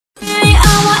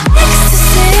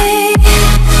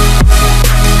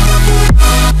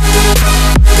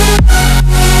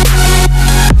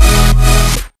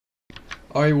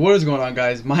Alright, what is going on,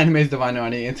 guys? My name is Divine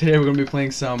Ronnie, and today we're going to be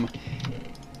playing some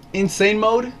insane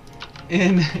mode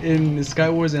in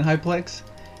Skywars in Hyplex.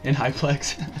 In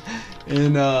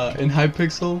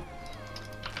Hypixel.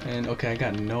 And okay, I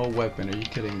got no weapon. Are you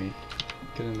kidding me?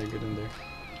 Get in there, get in there.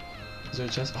 Is there a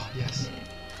chest? Oh, yes.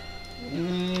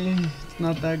 It's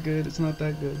not that good, it's not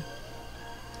that good.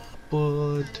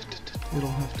 But it'll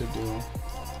have to do.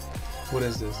 What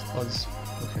is this? Oh, this.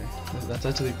 Okay, that's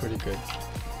actually pretty good.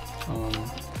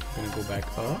 We're gonna go back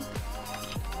up.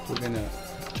 We're gonna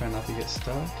try not to get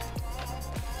stuck.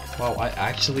 Wow, I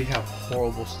actually have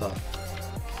horrible stuff.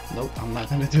 Nope, I'm not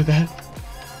gonna do that.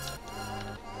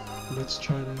 Let's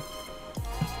try to.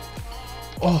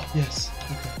 Oh, yes.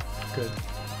 Okay, good.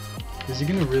 Is he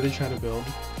gonna really try to build?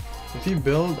 If he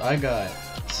builds, I got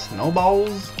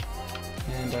snowballs,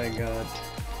 and I got.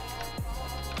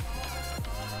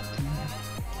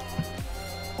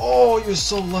 Oh, you're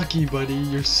so lucky, buddy.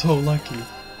 You're so lucky.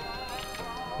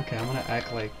 Okay, I'm gonna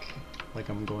act like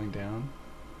I'm going down.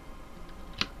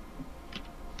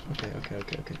 Okay.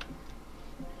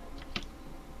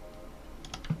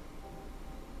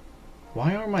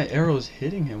 Why aren't my arrows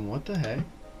hitting him? What the heck?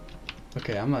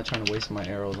 Okay, I'm not trying to waste my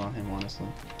arrows on him, honestly.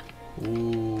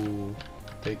 Ooh,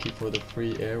 thank you for the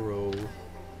free arrow.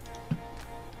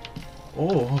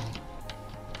 Oh.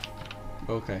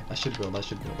 Okay, I should build.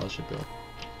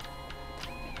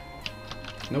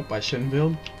 Nope, I shouldn't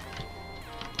build.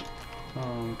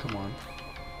 Come on.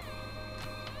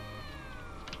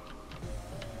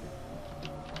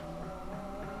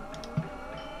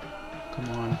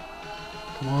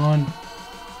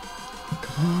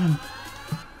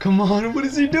 Come on, what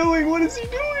is he doing?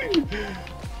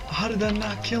 How did that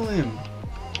not kill him?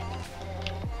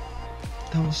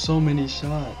 That was so many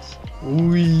shots.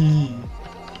 Ooh.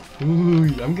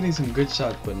 I'm getting some good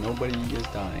shots, but nobody is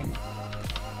dying.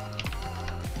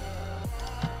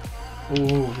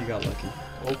 Oh, he got lucky.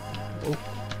 Oh.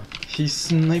 He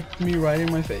sniped me right in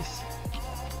my face.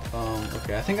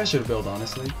 Okay, I think I should build,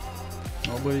 honestly.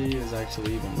 Nobody is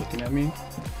actually even looking at me.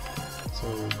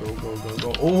 So,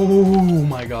 go. Oh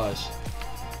my gosh.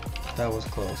 That was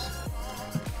close.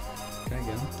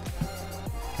 Can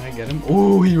I get him?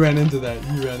 Oh, he ran into that.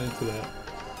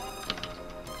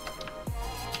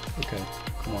 Okay,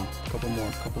 come on. Couple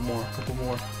more.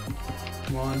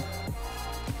 Come on.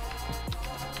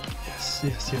 Yes.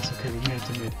 Okay, we made it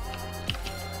to mid.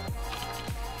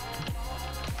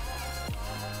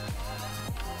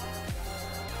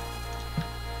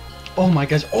 Oh my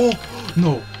gosh. Oh,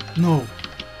 no,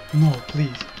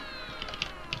 please.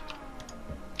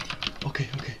 Okay.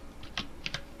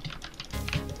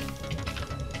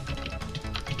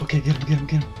 Okay, get him.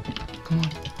 Come on.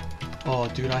 Oh,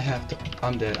 dude, I have to.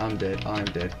 I'm dead.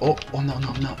 Oh, no,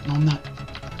 I'm not.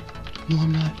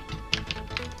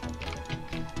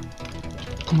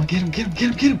 Come on, get him.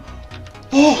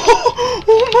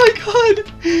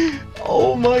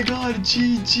 Oh my god,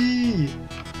 GG.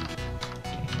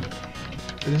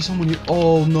 There's someone here.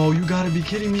 Oh no, you gotta be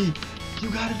kidding me. You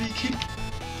gotta be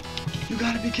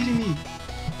kidding me.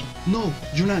 No,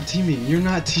 you're not teaming.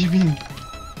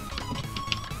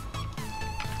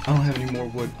 I don't have any more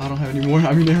wood.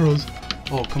 Arrows.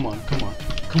 Oh, come on. Please.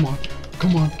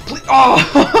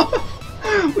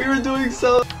 Oh! We were doing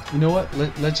so. You know what?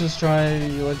 Let's try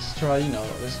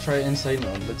inside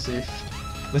mode. Let's see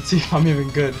if I'm even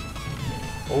good.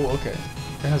 Oh, okay.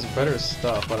 It has better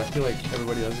stuff, but I feel like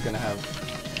everybody else is gonna have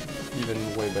even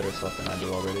way better stuff than I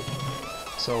do already.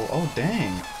 So, oh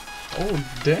dang.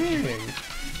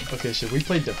 Okay, should we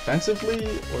play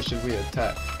defensively or should we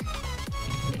attack?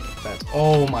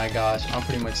 Oh my gosh, I'm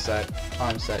pretty much set.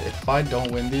 I'm set. If I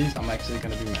don't win these, I'm actually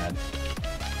gonna be mad.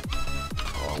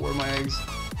 Oh, where are my eggs?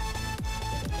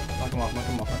 Knock him off.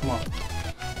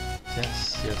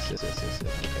 Yes. Okay.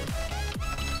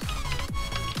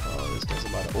 Oh, this guy's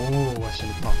about to. Oh, I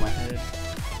shouldn't pop my head.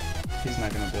 He's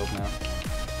not gonna build now.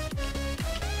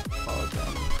 Oh,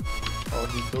 damn. Oh,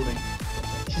 he's building.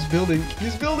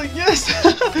 Yes.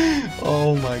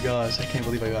 Oh my gosh, I can't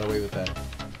believe I got away with that.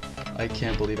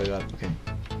 Okay,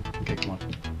 come on.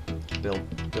 Build.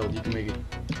 You can make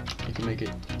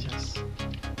it. Yes.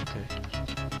 Okay.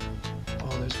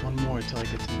 Oh, there's one more till I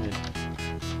get to mid.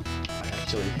 I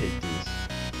actually hate these.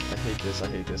 I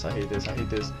hate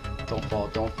this. Don't fall.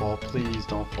 Please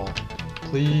don't fall.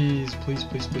 Please.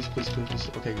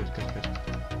 Okay, good.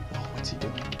 Oh, what's he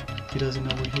doing? He doesn't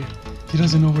know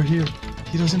we're here.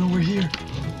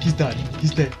 He's dead.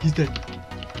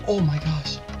 Oh my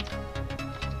gosh.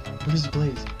 Where's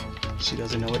Blaze? She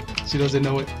doesn't know it.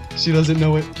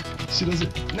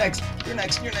 Next. You're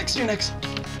next.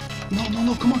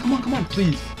 No. Come on.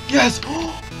 Please. Yes.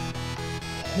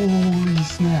 Holy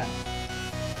snap.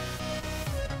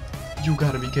 You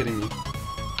gotta be kidding me.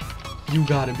 You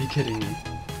gotta be kidding me.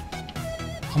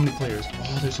 How many players?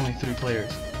 Oh, there's only 3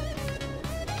 players.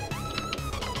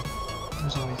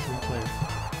 There's only 3 players.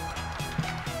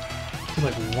 I feel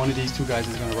like one of these 2 guys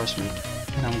is gonna rush me,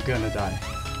 and I'm gonna die.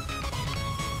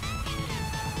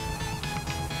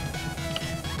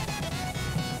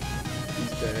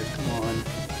 He's dead. Come on.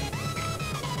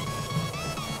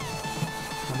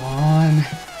 Come on.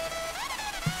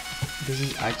 This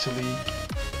is actually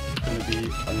gonna be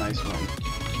a nice one.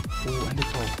 Oh, end it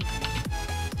all.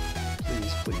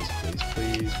 Please, please, please,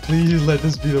 please, please let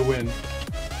this be the win.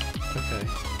 Okay.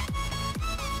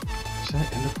 Should I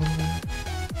end the pro there?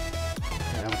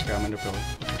 Okay, I'm scared I'm end the pro.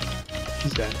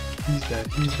 He's dead. He's dead.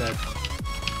 He's dead.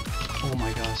 Oh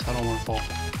my gosh, I don't want to fall.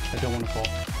 I don't want to fall.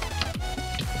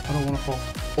 I don't want to fall.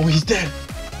 Oh, he's dead!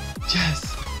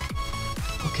 Yes!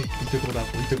 Okay, he's the gold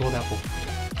apple. He's the gold apple.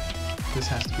 This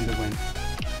has to be the win.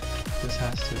 This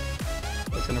has to.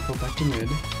 Let's gonna pro back to mid.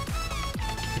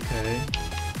 Okay.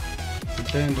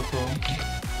 Then the pro.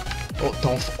 Oh,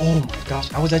 don't. Oh my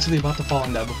gosh. I was actually about to fall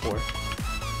in that before.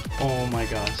 Oh my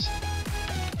gosh.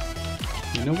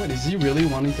 You know what? Is he really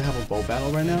wanting to have a bow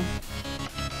battle right now?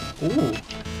 Oh.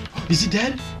 Is he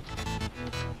dead?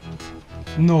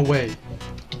 No way.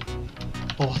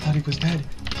 Oh, I thought he was dead.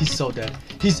 He's so dead.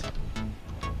 He's.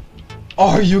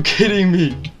 Are you kidding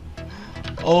me?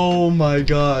 Oh my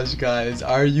gosh, guys.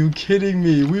 Are you kidding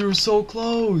me? We were so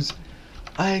close.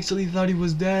 I actually thought he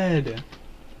was dead.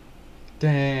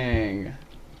 Dang.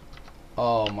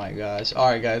 Oh my gosh.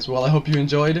 Alright guys, well I hope you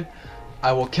enjoyed.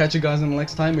 I will catch you guys in the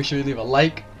next time. Make sure you leave a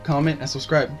like, comment, and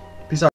subscribe.